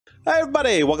Hi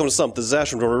everybody, welcome to Stumpt. This is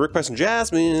Ash from Rick, Price, and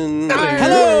Jasmine.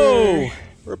 Hello!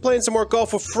 We're playing some more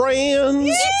golf with friends.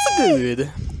 It's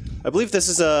good. I believe this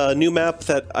is a new map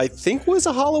that I think was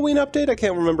a Halloween update. I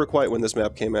can't remember quite when this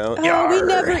map came out. We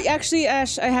never, actually,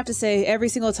 Ash, I have to say, every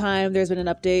single time there's been an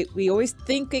update, we always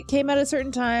think it came out at a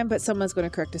certain time, but someone's going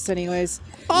to correct us anyways.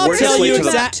 I'll tell you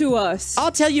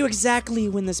I'll tell you exactly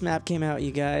when this map came out, you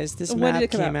guys. This map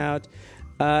came out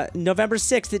November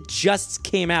 6th. It just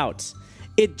came out.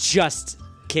 It just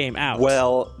came out.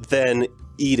 Well, then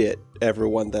eat it,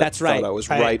 everyone that thought I was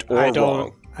right or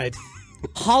wrong.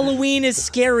 Halloween is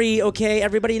scary, okay?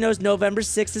 Everybody knows November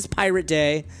 6th is Pirate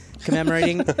Day,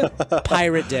 commemorating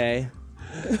Pirate Day.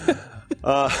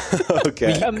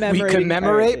 Okay. We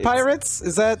commemorate pirates?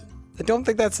 Is that... I don't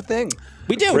think that's a thing.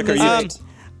 We do. Rick, I'm hosting.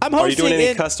 are you doing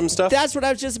any custom stuff? That's what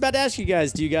I was just about to ask you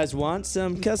guys. Do you guys want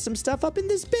some custom stuff up in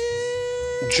this bitch?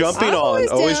 Jumping on.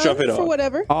 Always jumping on. For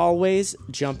whatever. Always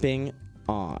jumping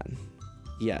on.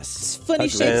 Yes. Funny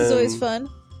shapes is always fun.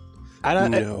 I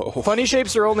don't know. Funny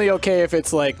shapes are only okay if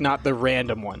it's like not the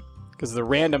random one, because the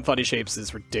random funny shapes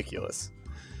is ridiculous.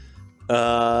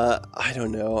 I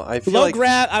don't know. I feel low like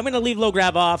grab. I'm gonna leave low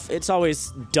grab off. It's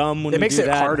always dumb when it we makes do it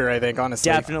that. harder. I think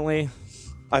honestly. Definitely.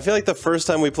 I feel like the first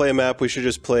time we play a map, we should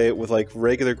just play it with like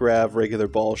regular grab, regular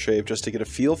ball shape, just to get a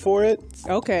feel for it.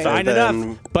 Okay. Fine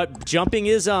enough. But jumping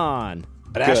is on.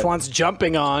 But Ash wants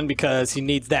jumping on because he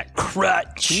needs that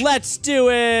crutch. Let's do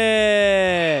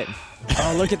it.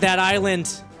 Oh, look at that island.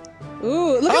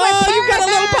 Ooh, look at my pirate you got a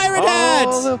little pirate hat.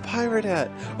 Oh, a little pirate hat.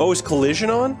 Oh, is collision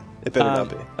on? It better not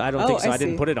be. I don't think so. I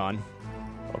didn't put it on.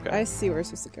 Okay. I see where it's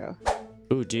supposed to go.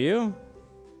 Ooh, do you?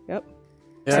 Yep.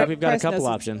 Yeah, so we've got a couple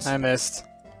options. I missed.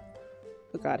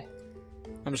 Oh, God.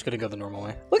 I'm just going to go the normal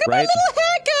way. Look at my little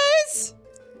hat, guys.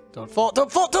 Don't fall, don't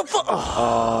fall, don't fall.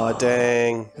 Oh,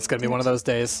 dang. It's going to be one of those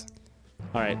days.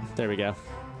 All right, there we go.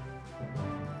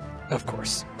 Of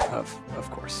course. Of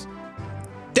course.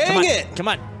 Dang it! Come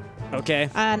on. Okay.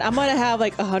 And I'm going to have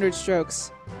like 100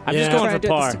 strokes. I'm just going for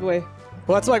par.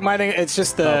 Well, that's like my thing. It's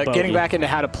just getting back into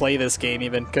how to play this game,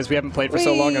 even because we haven't played for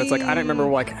so long, and it's like I don't remember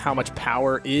like how much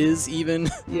power is even.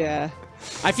 Yeah.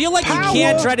 I feel like you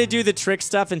can't try to do the trick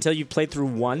stuff until you've played through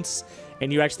once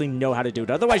and you actually know how to do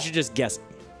it. Otherwise, you're just guessing.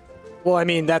 Well, I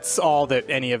mean, that's all that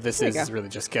any of this is really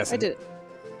just guessing. I did it.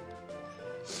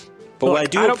 But look, what I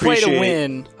do don't appreciate... play to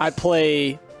win. I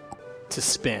play to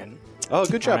spin. Oh,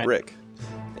 good job, Rick.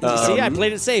 See, I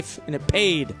played it safe and it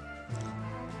paid.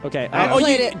 Okay.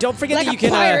 Don't forget like that you can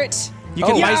pirate. You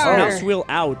can mouse wheel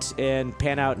out and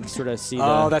pan out and sort of see the...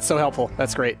 Oh, that's so helpful.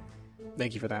 That's great.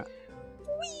 Thank you for that.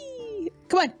 Whee!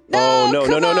 Come on. No,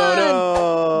 No, no.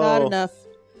 Not enough.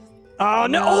 Oh,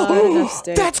 no. Oh,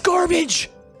 that's garbage.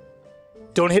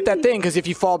 Don't hit that thing, because if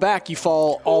you fall back, you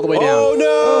fall all the way down. Oh,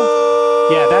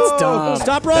 no. Yeah, that's dumb.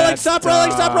 Stop rolling, stop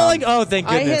rolling, stop rolling. Oh, thank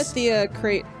goodness. I hit the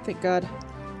crate. Thank God.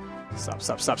 Stop.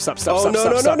 Oh,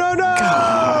 no.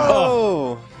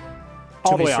 Oh.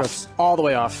 All the way off. All the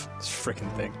way off. This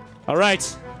freaking thing. All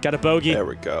right. Got a bogey. There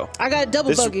we go. I got a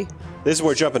double bogey. This is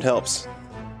where jumping helps.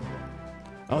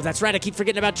 Oh, that's right. I keep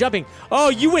forgetting about jumping. Oh,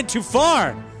 you went too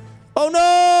far. Oh,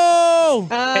 no.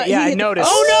 Yeah, I noticed.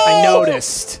 Oh, no.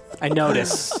 I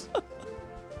noticed.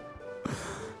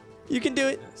 You can do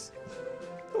it.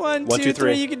 One, One, two, two,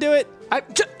 three. three. You can do it. 1,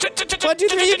 2,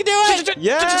 3. You can do it.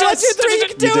 Yes. 1, 2, 3. You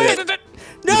can do it.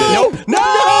 No. No.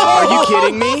 Are you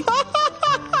kidding me?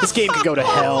 This game could go to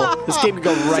hell. This game could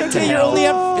go right to hell. You're only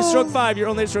at stroke 5. You're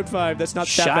only at stroke 5. That's not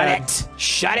that bad.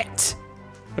 Shut it.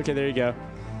 Okay, there you go.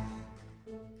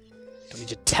 Don't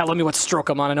need you telling me what stroke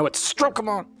I'm on. I know what stroke I'm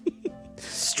on.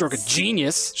 Stroke of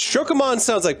genius. Strokeamon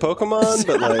sounds like Pokemon,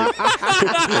 but like...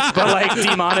 but like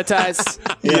demonetized.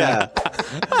 Yeah.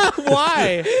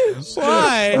 Why?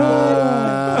 Why?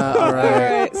 All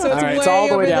right. So it's all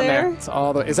the way down there. It's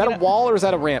all the way. Is that a wall or is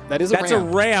that a ramp? That is a ramp. That's a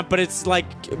ramp, but it's like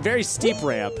a very steep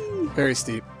ramp. Very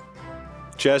steep.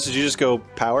 Jess, did you just go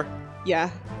power?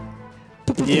 Yeah.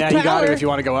 Yeah, you got it if you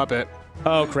want to go up it.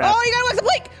 Oh, crap. Oh, you gotta walk the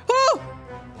plank. Oh!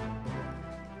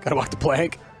 Gotta walk the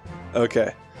plank.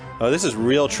 Okay. Oh, this is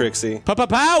real tricksy.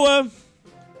 Power!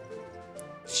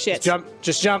 Shit.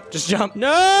 Just jump.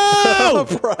 No!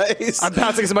 Bryce. I'm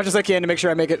bouncing as much as I can to make sure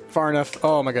I make it far enough.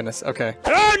 Oh my goodness. Okay.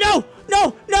 Oh,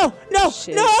 no!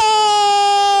 Shit.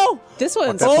 No! This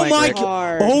one's Oh my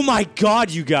hard. Oh my God,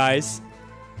 you guys.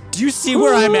 Do you see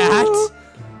where I'm at?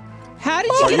 How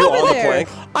did you Are get you over on the there? plank?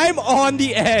 I'm on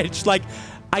the edge. Like,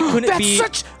 I couldn't That's be...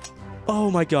 such...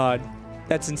 Oh my God.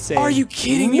 That's insane. Are you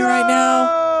kidding me right now?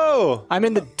 Oh! I'm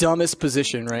in the dumbest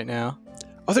position right now.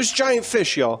 Oh, there's giant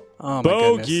fish, y'all. Oh my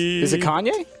Bogey. goodness. Is it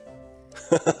Kanye?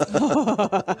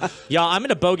 Y'all, I'm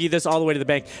gonna bogey this all the way to the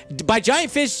bank. By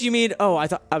giant fish, you mean? Oh, I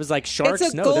was like sharks.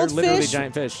 It's a No, they're literally goldfish.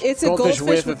 giant fish. It's a Goldfish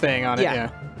goldfish with a thing on it. Yeah.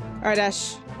 All right,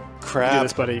 Ash. You do Crap.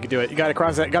 this, buddy. You can do it. You gotta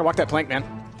cross that. You gotta walk that plank, man.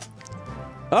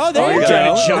 Oh, there you you go.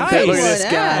 got it. Jump it. Look at this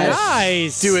Nice. guy.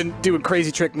 Nice. Doing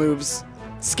crazy trick moves,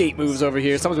 skate moves over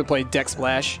here. Someone's been playing deck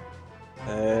splash.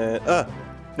 No.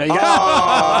 No, you got.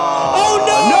 Oh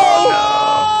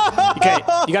no! Okay,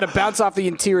 you got to bounce off the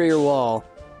interior wall.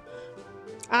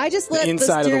 I just let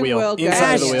inside of the steering wheel. wheel go. Inside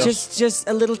Ash, of the wheel. just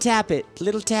a little tap it.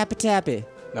 Little tappy.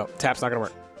 No, tap's not gonna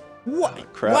work.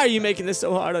 What? Crap. Why are you making this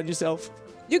so hard on yourself?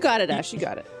 You got it, Ash. You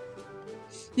got it.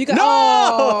 You got. No!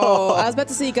 Oh, I was about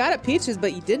to say you got it, Peaches,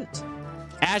 but you didn't.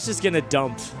 Ash is gonna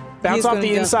dump. Bounce He's off gonna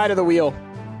the go. inside of the wheel.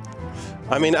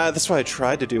 I mean, that's what I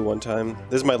tried to do one time.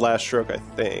 This is my last stroke, I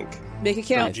think. Make it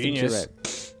count. Genius. You're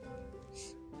right.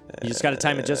 You just gotta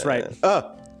time it just right.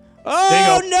 Oh, Oh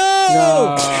There you go.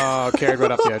 no! Oh, carried right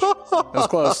off the edge. That was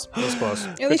close. That was close.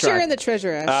 At least you're in the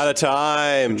treasure, Ash. out of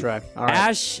time. Try. All right.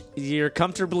 Ash, you're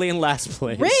comfortably in last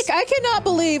place. Rick, I cannot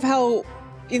believe how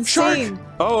insane.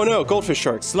 Oh no, goldfish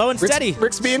sharks. Slow and steady.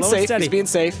 Rick's being Slow and safe. steady. He's being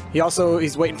safe.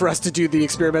 He's waiting for us to do the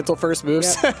experimental first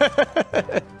moves.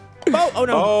 Yep. Oh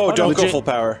no! Oh, don't go legit. full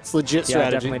power. It's legit Yeah,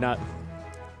 strategy. definitely not.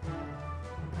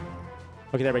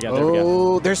 Okay, there we go. There we go.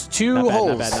 Oh, there's two Not bad, holes.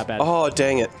 not bad, not bad. Oh,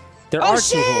 dang it. There Oh, are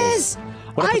two holes. shiz!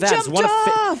 What up I with that? Is jumped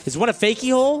off! is one a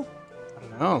fakey hole?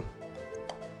 Oh. Is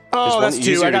Oh, one that's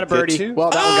two. easier I got to a get birdie. to? Well,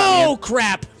 that one got Oh me.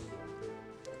 crap!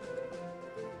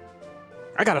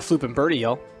 I got a flooping birdie,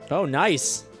 yo. Oh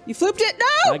nice. You flooped it?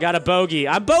 No! I got a bogey.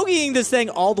 I'm bogeying this thing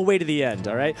all the way to the end.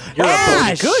 All right. You're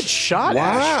Ash! a good shot,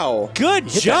 Ash. Wow. Good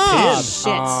Hit job. that pin. Shit.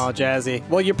 Oh, jazzy.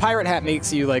 Well, your pirate hat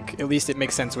makes you like. At least it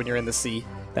makes sense when you're in the sea.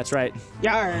 That's right.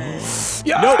 Yar.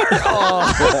 Nope.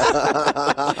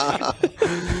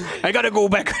 I gotta go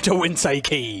back to whence I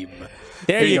came.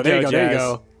 There you go. There you go. There you Jazz.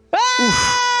 go.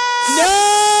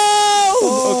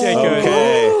 No. Okay. Good.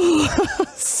 Okay.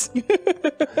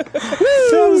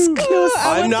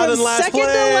 I I'm went not from in last second to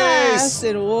place. last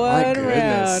in one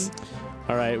goodness. round.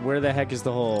 All right. Where the heck is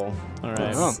the hole? All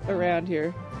right. Oh. Around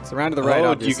here. It's around to the right.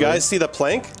 Oh, do you obviously. guys see the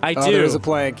plank? I Oh, do. there's a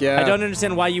plank. Yeah. I don't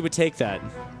understand why you would take that.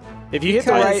 If you hit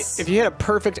the Because- right, if you hit a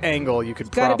perfect angle, you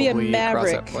could Gotta be a probably cross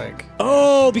maverick. that plank.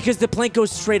 Oh, because the plank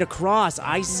goes straight across.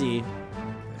 I see.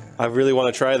 I really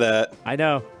want to try that. I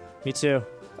know. Me too.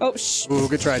 Oh, shh. Ooh,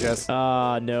 good try, Jess.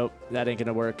 Nope. That ain't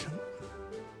gonna work.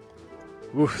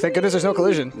 Ooh, thank goodness there's no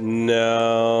collision.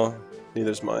 No,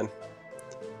 neither's mine.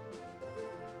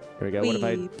 Here we go. What if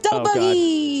I? Double Oh god.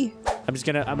 bogey. I'm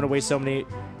gonna waste so many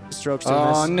strokes doing this.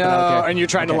 Oh but I no! don't care. And you're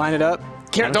trying to Okay. line it up.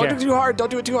 don't Don't care. do it too hard. Don't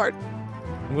do it too hard.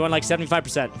 I'm going like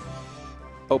 75%.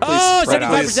 Oh, please. Oh, right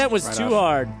 75% off. was Right too off.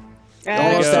 hard.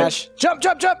 Almost, go. Ash. Jump,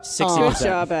 jump, jump. 60%. Good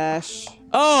job, Ash.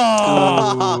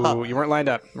 Oh! Ooh, you weren't lined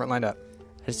up. You weren't lined up.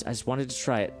 I just wanted to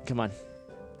try it. Come on.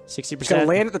 Just gotta 60%.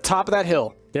 land at the top of that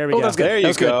hill. There we Oh, go. that's good. There That you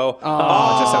was good. go.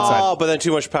 Oh, just outside. Oh, but then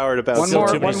too much power to bounce. One Still more,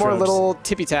 too many one more strokes. little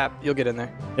tippy tap. You'll get in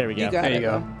there. There we go. You got There it. you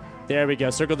go. though. There we go.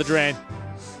 Circle the drain.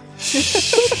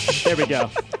 There we go.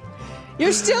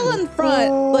 You're still in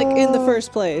front, like in the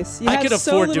first place. You I have could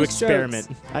so afford to little strokes. experiment.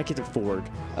 I could afford.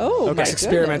 Oh, Okay. my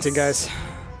Experimenting, goodness. guys.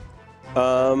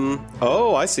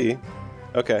 Oh, I see.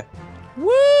 Okay.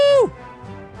 Woo!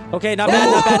 Okay, not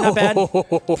bad, not bad, not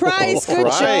bad. Price, good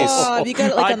Price. job. You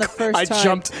got it like on the first I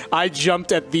time. I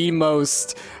jumped at the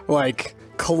most like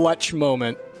clutch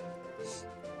moment.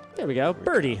 There we go.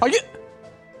 Birdie. Are you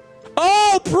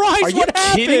Oh, Bryce, are you what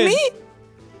happened? kidding me?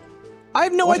 I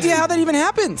have no idea how that even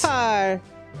happened. Par.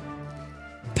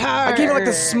 I gave it like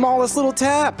the smallest little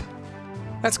tap.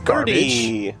 That's garbage.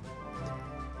 Birdie.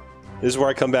 This is where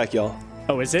I come back, y'all.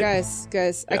 Oh, is it?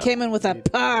 Guys, I came in with a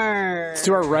par. It's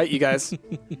to our right, you guys.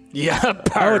 Yeah.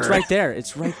 Oh, it's right there.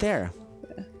 It's right there.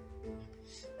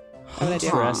 What did I do?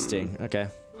 Interesting. Okay.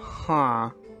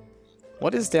 Huh.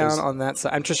 What is down on that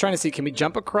side? I'm just trying to see. Can we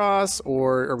jump across,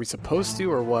 or are we supposed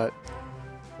to, or what?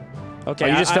 Okay. Oh,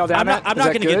 you just fell down I'm not, that? I'm Is not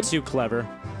that going to get good? too clever.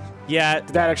 Yeah. Did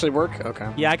that actually work?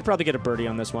 Okay. Yeah, I could probably get a birdie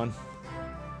on this one.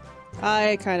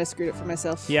 I kind of screwed it for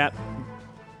myself. Yeah.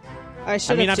 I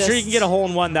should. I mean, I'm just... sure you can get a hole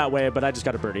in one that way, but I just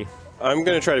got a birdie. I'm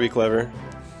going to try to be clever.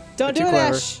 Don't do too it,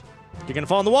 clever. Ash. You're going to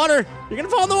fall in the water. You're going to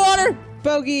fall in the water.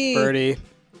 Bogey. Birdie.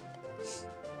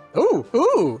 Ooh,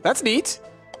 ooh, that's neat.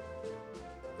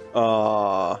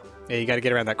 Aw. Yeah, you got to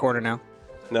get around that corner now.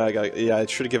 No, I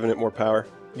should have given it more power.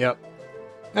 Yep.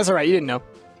 That's all right. You didn't know.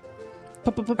 I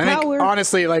think, Power.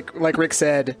 honestly, like Rick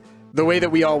said, the way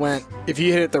that we all went, if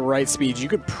you hit it at the right speed, you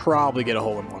could probably get a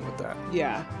hole in one with that.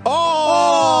 Yeah.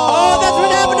 Oh, that's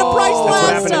what happened to Bryce That's last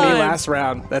what happened time. to me last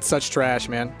round. That's such trash,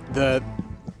 man. The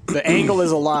The angle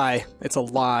is a lie. It's a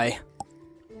lie.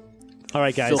 All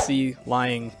right, guys. Filthy,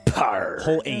 lying par.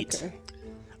 Hole 8. Okay.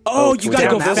 Oh, you gotta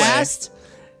down go that fast?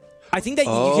 I think that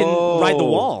you can ride the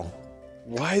wall.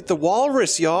 Ride the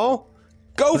walrus, y'all.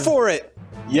 Go for it.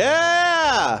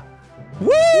 Yeah.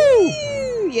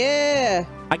 Woo! Yeah.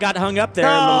 I got hung up there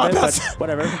a little bit, but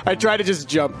whatever. I tried to just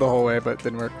jump the whole way, but it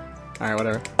didn't work. All right,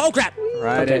 whatever. Oh, crap.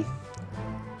 Right in.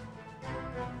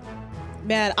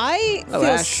 Man, I feel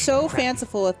Ash. so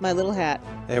fanciful with my little hat.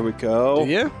 There we go. Do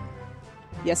you?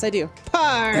 Yes, I do.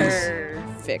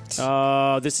 Perfect.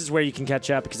 Oh, this is where you can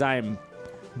catch up because I am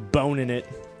boning it.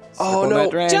 Oh no!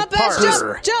 Jump, Ash,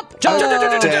 jump, jump,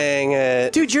 jump. Dang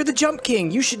it! Dude, you're the jump king.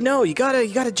 You should know. You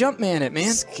gotta jump man it,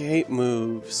 man. Skate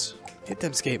moves. Get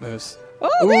them skate moves. Oh,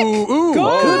 Rick. Ooh,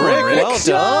 Go, good one, Rick, Rick. well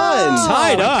done.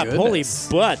 Tied my up. goodness.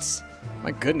 Holy butts.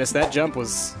 My goodness, that jump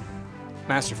was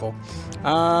masterful. Okay,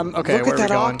 Look where at are we that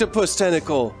going? octopus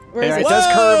tentacle. Where is Yeah, it? it does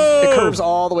curve. It curves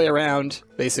all the way around,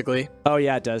 basically. Oh,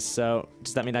 yeah, it does. So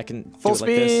does that mean I can Full do it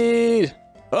like this? speed.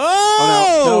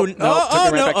 Oh, no.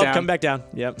 Took me right back Oh, down. come back down.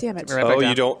 Yep. Damn it. Right back Oh, down.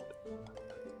 you don't.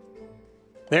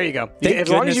 There you go. Thank As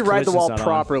long as you goodness ride the wall collision's not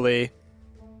on. properly,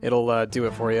 it'll do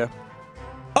it for you.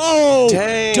 Oh,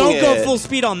 Dang don't go it. full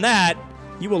speed on that.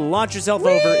 You will launch yourself over.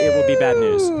 It will be bad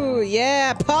news. Ooh,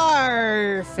 yeah,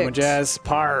 perfect. Come on, Jazz.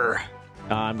 Par.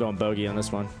 I'm going bogey on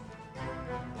this one.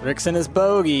 Rick's in his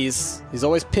bogeys. He's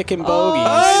always picking bogeys.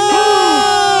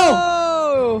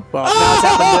 Oh! Well, now it's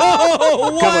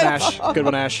happened. Oh, Good one, Ash. Good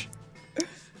one, Ash.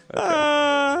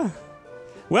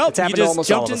 Well, It's you happened to just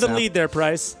almost all jumped of in us the now. lead there,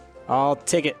 Price. I'll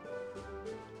take it.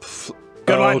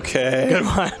 Good one. Okay. Good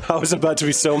one. I was about to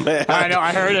be so mad. I know.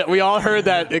 I heard it. We all heard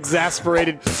that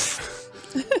exasperated. So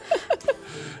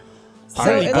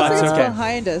Holy it looks butts, like it's okay.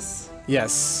 behind us.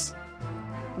 Yes.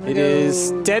 I'm gonna It go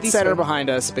is dead this center way. behind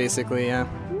us, basically. Yeah.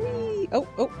 Whee! Oh,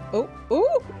 oh, oh,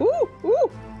 ooh, ooh,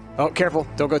 ooh. Oh, careful.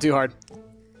 Don't go too hard.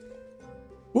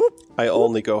 Whoop. I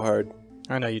only go hard.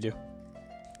 I know you do.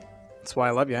 That's why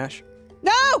I love you, Ash.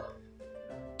 No!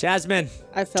 Jasmine.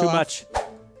 I fell Too off. much.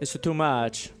 It's too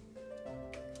much.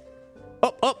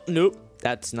 Oh, nope.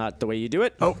 That's not the way you do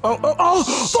it. Oh,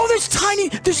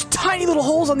 there's tiny little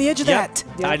holes on the edge of that.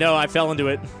 Yep. I know. I fell into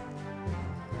it.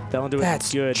 Fell into it.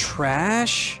 That's good.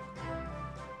 trash.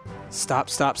 Stop.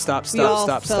 We all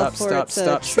fell for it,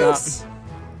 truce.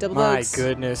 Double My boats.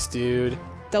 goodness, dude.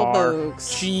 Double Par.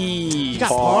 boats. Jeez. You got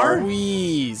par?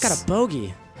 Squeeze. Got a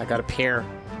bogey. I got a pair.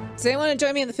 Does anyone want to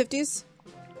join me in the 50s?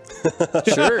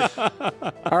 Sure.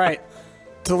 All right.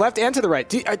 To the left and to the right.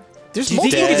 There's Do you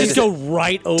think you multiple could just ways. go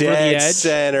right over Dead the edge?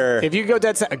 center. If you go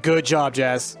dead center. Good job,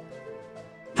 Jazz.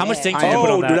 How much Yeah. tank did you put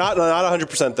Oh, on that? not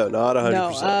 100% though. Not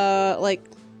 100%. No, like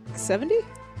 70?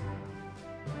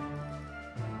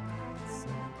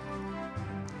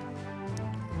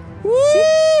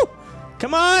 Woo!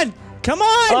 Come on! Come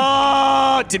on!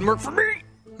 Oh, it didn't work for me.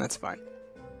 That's fine.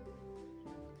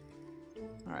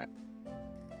 All right.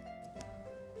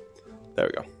 There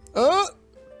we go. Oh,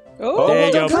 There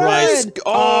you go, good. Price.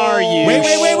 Are you?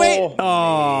 Wait.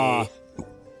 Oh.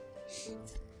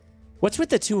 What's with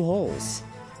the 2 holes?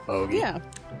 Bogey. Yeah.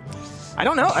 I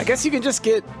don't know. I guess you can just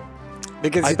get.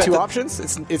 It gives I you bet 2 that- options.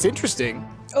 It's interesting.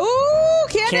 Oh,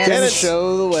 cannons! Cannons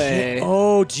show the way.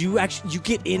 Oh, do you actually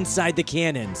get inside the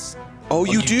cannons? Oh,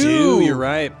 you do. do. You're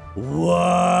right.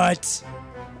 What?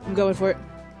 I'm going for it.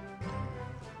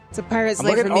 It's a pirate's I'm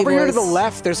life looking for me, over here to boys. the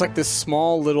left. There's like this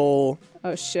small little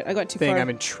Oh shit! I got too thing far. I'm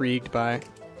intrigued by.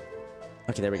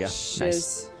 Okay, there we go. Shiz.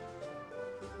 Nice.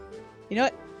 You know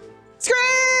what?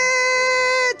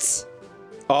 Screet!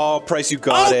 Oh, Price, you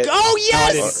got it. Oh,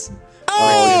 yes!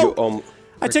 Oh,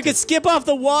 I took a skip off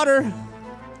the water.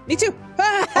 Me too.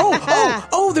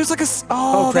 Oh, there's like a.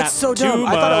 Oh, crap. that's so dumb. Too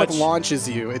I thought it much. like launches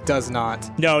you. It does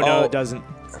not. No, Oh. it doesn't.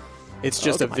 It's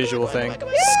just a visual thing.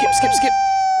 Skip.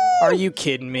 Are you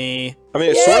kidding me? I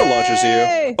mean, it sort of launches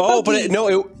Yay! you. Oh, but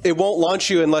Bogey. it won't launch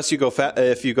you unless you go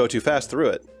if you go too fast through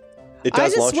it. It I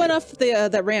does just launch went you. off the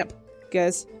that ramp,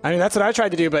 guys, I mean, that's what I tried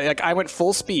to do, but like I went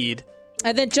full speed.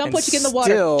 and then jump And once you get in the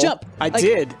water. still, Jump. I Like-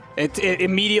 did. It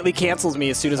immediately cancels me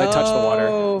as soon as I touch the water.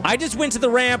 Oh. I just went to the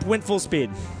ramp, went full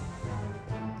speed.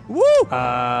 Woo!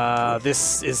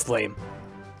 This is lame.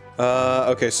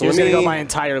 Okay, so He was let gonna me. go my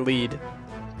entire lead.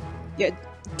 Yeah,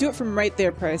 do it from right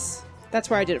there, Price. That's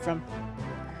where I did it from.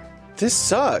 This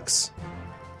sucks.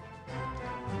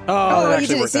 Oh, you that actually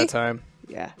did it, worked that see? time.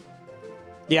 Yeah.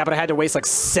 Yeah, but I had to waste like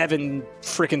 7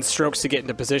 freaking strokes to get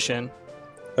into position.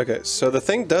 Okay, so the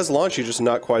thing does launch you, just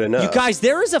not quite enough. You guys,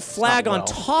 there is a flag Not on well.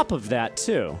 top of that,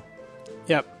 too.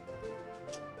 Yep.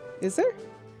 Is there?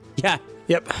 Yeah.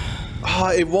 Yep.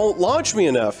 It won't launch me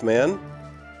enough, man.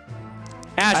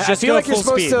 Ash, I just feel go like you're full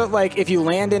supposed speed. to, like, if you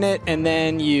land in it and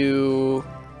then you...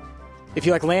 If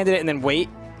you, like, land in it and then wait.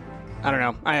 I don't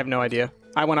know. I have no idea.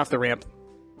 I went off the ramp.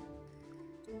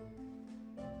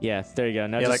 Yeah, there you go.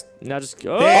 Now just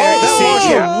go.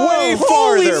 Way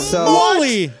farther.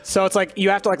 Holy! So it's like you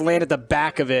have to like land at the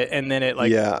back of it, and then it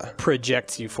like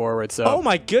projects you forward. So Oh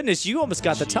my goodness, you almost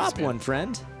got the top one,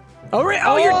 friend. oh, right.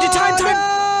 Oh, you're time.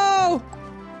 No!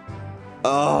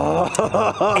 8.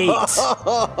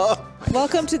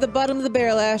 Welcome to the bottom of the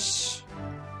barrel, Ash.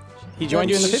 He joined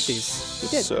you in the 50s. He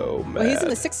did. So mad. Well, he's in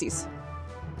the 60s.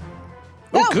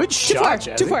 Oh, No! good Too shot, far.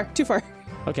 Jazzy. Too far.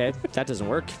 Okay, that doesn't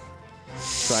work.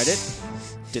 Tried it.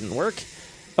 Didn't work.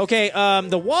 Okay,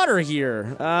 the water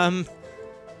here.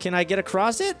 Can I get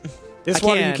across it? This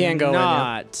water you can go in.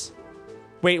 Yeah.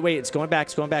 Wait, it's going back.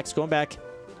 It's going back.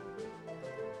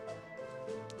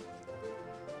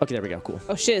 Okay, there we go. Cool.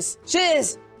 Oh, shiz.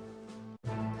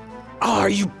 Oh, are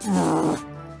you?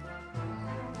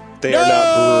 They are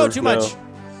not brewed, too much.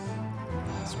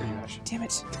 Screw you, Ash. Damn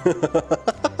it.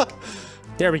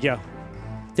 There we go.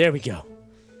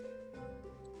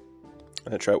 I'm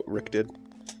gonna try what Rick did.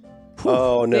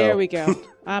 Oh no! There we go.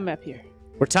 I'm up here.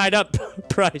 We're tied up,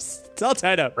 Bryce. It's all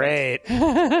tied up. Great.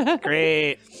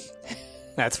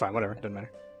 That's fine. Whatever. Doesn't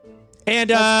matter. And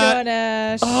Let's go,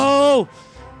 Nash. oh,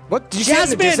 What did you see in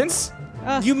the Jasmine! distance?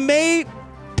 you may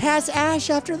pass Ash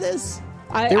after this.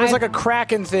 There was like a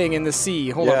kraken thing in the sea.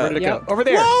 Hold on, where did it Yep. go? Over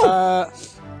there. Whoa!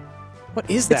 What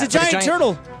is that? It's a Like giant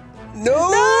turtle.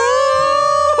 No!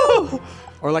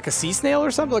 Or like a sea snail or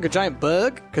something, like a giant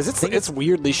bug? Because it's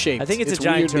weirdly shaped. I think it's a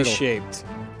giant weirdly turtle. shaped.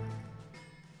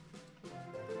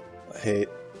 I hate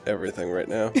everything right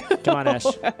now. Come on, Ash.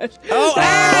 Ash. Oh,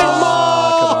 Ash! Come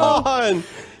on!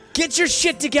 Get your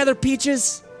shit together,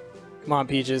 Peaches. Come on,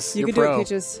 Peaches. You You're can pro. do it,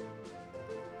 Peaches.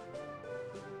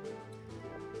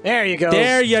 There you go.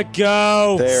 There you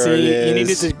go. There See, it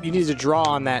is. you needed to draw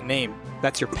on that name.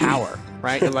 That's your power,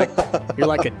 right? You're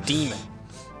like a demon.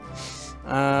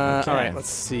 All right, let's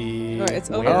see. All right,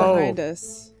 it's over Oh. behind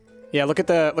us. Yeah, look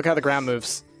how the ground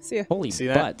moves. See ya. Holy See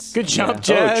that? butts. Good jump,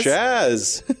 Yeah. Oh, Jazz.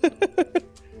 Jazz!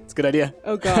 It's a good idea.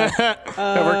 Oh, God.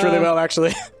 That worked really well,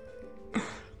 actually.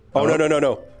 Oh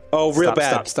no! Oh, real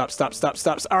bad. Stop.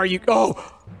 Are you? Oh,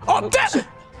 that!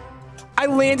 I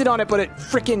landed on it, but it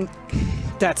freaking.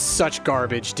 That's such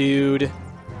garbage, dude.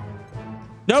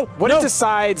 No, What no. it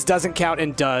decides doesn't count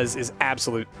and does is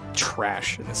absolute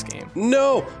trash in this game.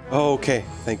 No! Oh, okay,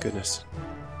 thank goodness.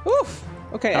 Oof.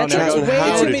 Okay, Oh, Ash no. has Jasmine, way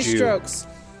how too did many you- strokes.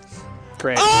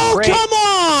 Great. Oh, Great. come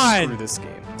on! Screw this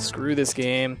game. Screw this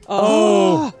game.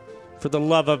 Oh, for the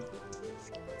love of...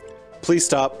 Please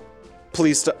stop.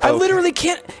 Please stop. I Okay. literally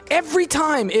can't. Every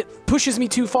time it pushes me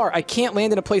too far, I can't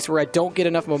land in a place where I don't get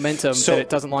enough momentum So, that it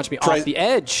doesn't launch me off the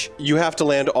edge. You have to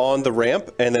land on the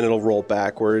ramp, and then it'll roll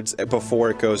backwards before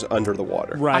it goes under the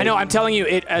water. Right. I know. I'm telling you,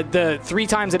 it the 3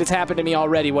 times that it's happened to me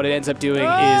already, what it ends up doing is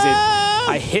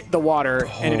I hit the water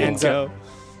and it ends up.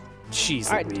 Jeez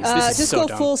All right, Louise, this is just so go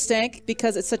dumb. full stank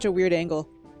because it's such a weird angle.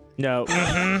 No.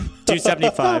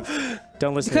 275.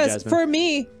 Don't listen to Because Jasmine. for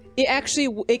me,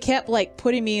 it kept like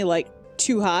putting me like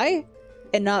too high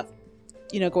and not,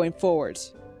 going forward.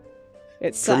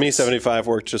 It sucks. For me, 75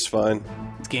 worked just fine.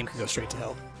 This game could go straight to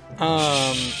hell.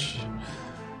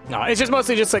 No, it's just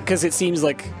mostly just like because it seems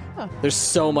like there's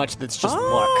so much that's just luck.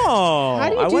 Oh. How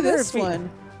do you I do wonder this if one?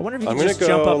 I wonder if you I'm can gonna just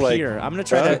jump go, up like, here. I'm going to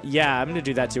try to... Yeah, I'm going to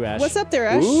do that too, Ash. What's up there,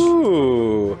 Ash?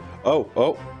 Ooh.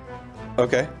 Oh.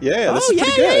 Okay. Yeah, this is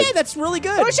pretty good. Yeah, that's really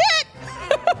good. Oh, shit!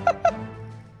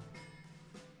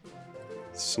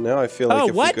 So now I feel like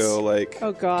if what? we go like...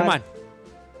 Oh, God. Come on.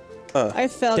 I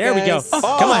fell, There we go. guys. Oh,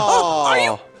 come on. Are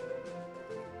you?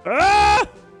 Ah!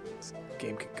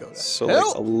 Game could go. So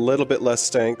like a little bit less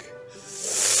stank.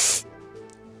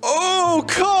 Oh,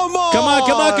 come on!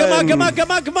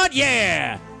 Come on.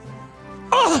 Yeah.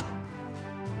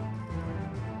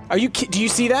 Are you? Do you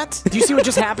see that? Do you see what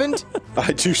just happened?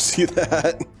 I do see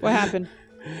that. What happened?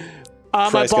 My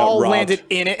Price got ball robbed. landed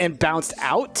in it and bounced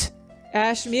out.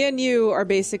 Ash, me and you are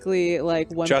basically like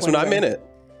one Jasmine, point I'm in away. it.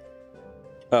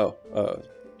 Oh,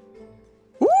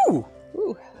 Woo!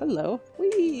 Ooh, hello.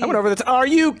 Whee. I went over the. Are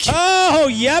you? Oh,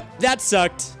 yep. That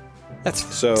sucked. That's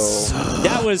so...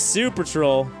 That was super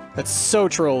troll. That's so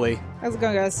trolly. How's it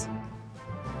going, guys?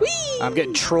 Whee! I'm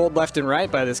getting trolled left and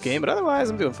right by this game, but otherwise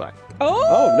I'm doing fine.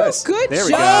 Oh, nice. Good There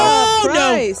we job, go. Oh, no.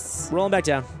 Bryce. Rolling back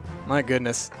down. My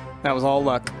goodness, that was all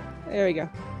luck. There we go.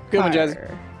 Good one, Jazz.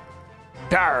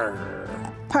 Par.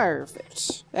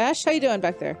 Perfect. Ash, how you doing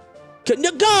back there?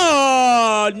 No,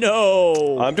 God,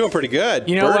 no. I'm doing pretty good.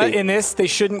 You know what? Birdie. In this, they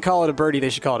shouldn't call it a birdie. They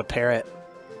should call it a parrot.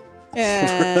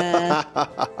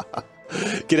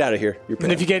 Get out of here. You're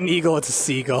and if you get an eagle, it's a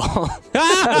seagull. All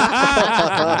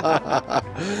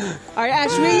right,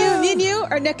 Ash, me and you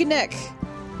are neck and neck.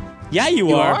 Yeah,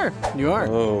 you are. You are.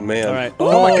 Oh, man. All right.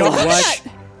 Oh, my gosh.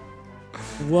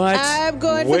 What? I'm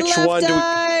going for the left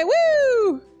eye.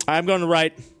 Woo! I'm going to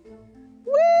right.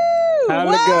 Woo! How'd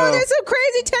it Whoa, go? there's some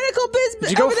crazy tentacle business.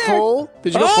 Did you go full?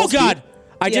 Did you go full God. speed?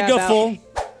 I did go full.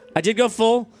 I did go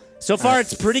full. So far,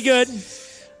 it's pretty good.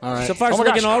 All right. So far, it's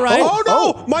looking all right. Oh,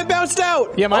 no! Mine bounced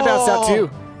out! Yeah, mine bounced out too.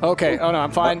 Okay. Oh, no,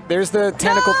 I'm fine. There's the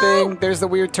tentacle thing. There's the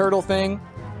weird turtle thing.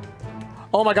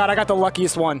 Oh, my God. I got the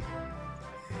luckiest one.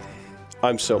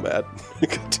 I'm so mad.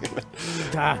 God damn it.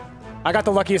 I got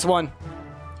the luckiest one.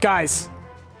 Guys.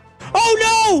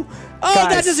 Oh, no! Oh, Guys.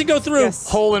 that doesn't go through. Yes.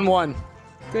 Hole in one.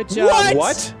 Good job.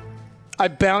 What? I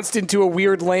bounced into a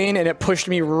weird lane, and it pushed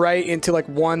me right into, like,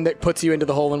 one that puts you into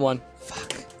the hole in one.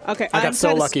 Okay, I got I'm so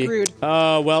kinda lucky. Screwed.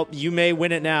 Oh, well, you may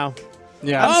win it now.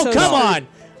 Yeah. Oh, so come screwed. on! I'm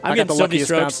I got getting the so many luckiest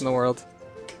bounce strokes. in the world.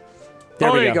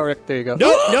 There we you go. go, Rick. There you go.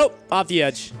 Nope, nope. Off the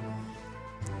edge.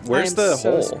 Where's I the am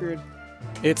so hole? Screwed.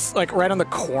 It's, like, right on the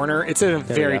corner. It's in a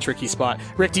very go. tricky spot.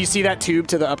 Rick, do you see that tube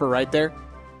to the upper right there?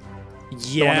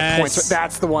 The one that points. Yes.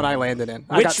 That's the one I landed in.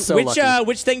 I got so lucky.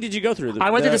 Which thing did you go through? I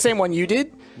went through the same one you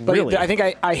did, but Really? I think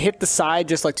I hit the side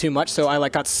just like too much, so I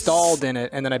like got stalled in it,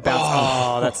 and then I bounced.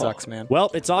 Oh, that sucks, man.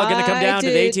 Well, it's all going to come I down to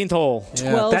the did 18th hole.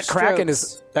 12 that Kraken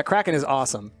strokes. is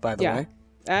awesome, by the Yeah. way.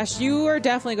 Ash, you are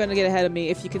definitely going to get ahead of me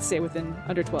if you can stay within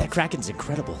under 12. That Kraken's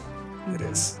incredible. It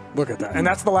is. Look at that, and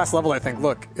that's the last level, I think.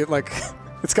 Look, it like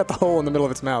it's got the hole in the middle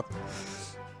of its mouth.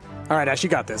 All right, Ash, you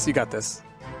got this. You got this.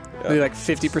 Maybe like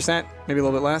 50%, maybe a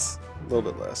little bit less. A little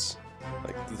bit less.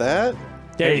 Like that?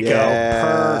 There you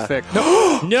Yeah. go. Perfect.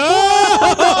 No, No!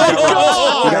 you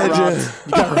got robbed.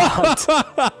 You got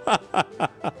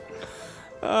robbed.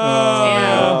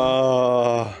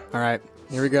 Oh. All right,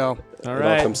 here we go. All It all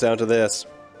right. comes down to this.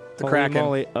 The Holy Kraken.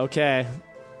 moly. Okay.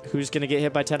 Who's going to get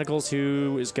hit by tentacles?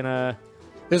 Who is going to...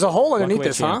 There's a hole underneath away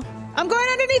this, huh? champ. I'm going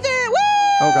underneath it. Woo!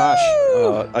 Oh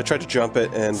gosh. I tried to jump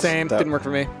it and Same. that- Didn't work for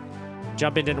me.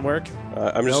 Jump in didn't work?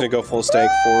 I'm just gonna go full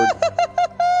stank forward.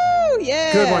 Woo!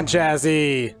 Yeah. Good one,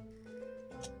 Jazzy.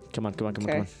 Come on, come on, come on,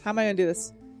 Okay, come how am I going to do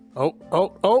this? Oh,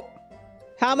 oh, oh.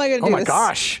 How am I going to Oh do my this?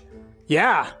 gosh.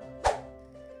 Yeah.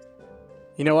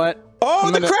 You know what? Oh,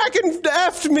 I'm the gonna- Kraken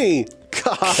effed me!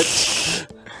 God.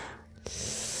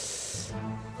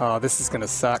 Oh, this is going to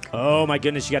suck. on. Oh my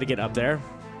goodness, you got to get up there.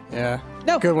 Yeah.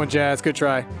 No. Good one, Jazz. Good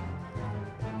try.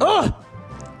 Oh!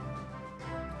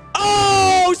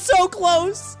 Oh, so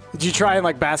close! Did you try and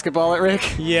like basketball it,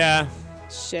 Rick? Yeah.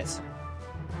 Shit.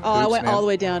 Oh, I Oops, went man. all the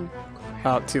way down.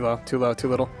 Oh, too low, too low, too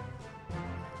little.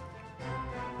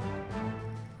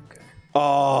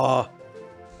 Oh.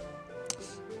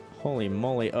 Holy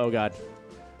moly. Oh god.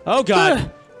 Oh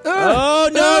god. Oh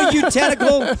no, you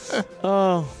tentacle!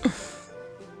 Oh.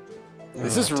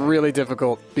 This is really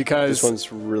difficult because This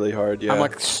one's really hard, yeah. I'm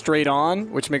like straight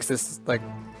on, which makes this like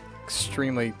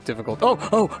extremely difficult. Oh,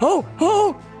 oh, oh,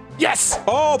 oh! Yes!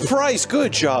 Oh, Price,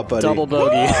 good job, buddy. Double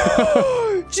bogey.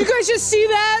 Did you guys just see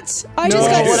that? I No, just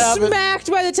what got happened?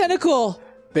 smacked by the tentacle.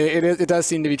 It does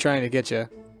seem to be trying to get you.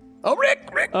 Oh,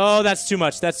 Rick! Oh, that's too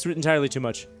much. That's entirely too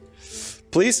much.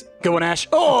 Please? Go on, Ash.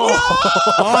 Oh!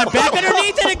 Oh, I'm back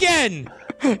underneath it again!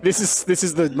 This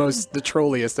is the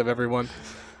trolliest of everyone.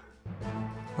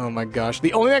 Oh my gosh.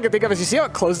 The only thing I can think of is you see how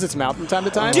it closes its mouth from time to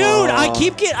time? Dude, I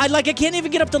can't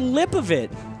even get up the lip of it.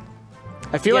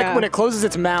 I feel like Yeah. when it closes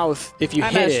its mouth, if you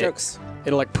I'm hit out of it, strokes.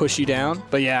 it'll like push you down.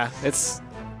 But yeah, it's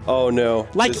Oh, no.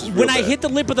 Like, This is when real I bad. hit the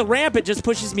lip of the ramp, it just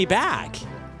pushes me back.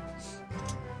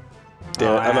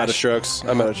 Damn it, I'm out of Ash. strokes.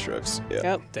 I'm out of strokes. Yeah.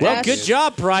 Yep. Well, Ash. good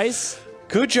job, Price.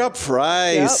 Good job,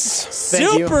 Price. Thank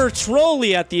you. Super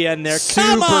trolly at the end there.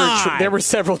 Come on! There were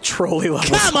several trolley levels.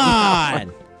 Come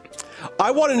on!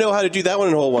 I want to know how to do that one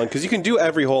in hole one, because you can do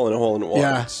every hole in a hole in one.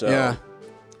 Yeah, So yeah.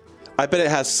 I bet it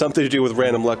has something to do with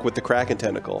random luck with the Kraken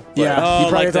tentacle. But- Yeah, Oh, you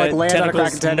probably like have to like the land on a tentacles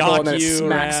Kraken tentacle and then knock it you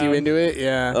smacks you around. into it.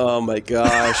 Yeah. Oh my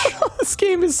gosh. This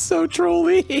game is so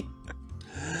trolly.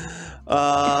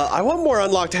 I want more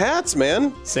unlocked hats,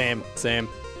 man. Same.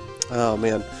 Oh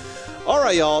man. All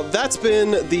right, y'all. That's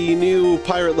been the new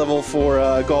pirate level for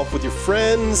golf with your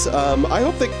friends. I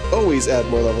hope they always add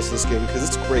more levels to this game because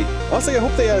it's great. Honestly, I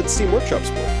hope they add Steam Workshop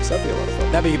support because that'd be a lot of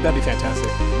fun. That'd be fantastic.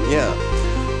 Yeah.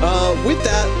 With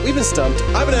that, we've been Stumped.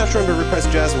 I've been Astro, Rick Price,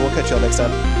 and Jazz, and we'll catch y'all next time.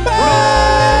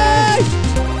 Bye!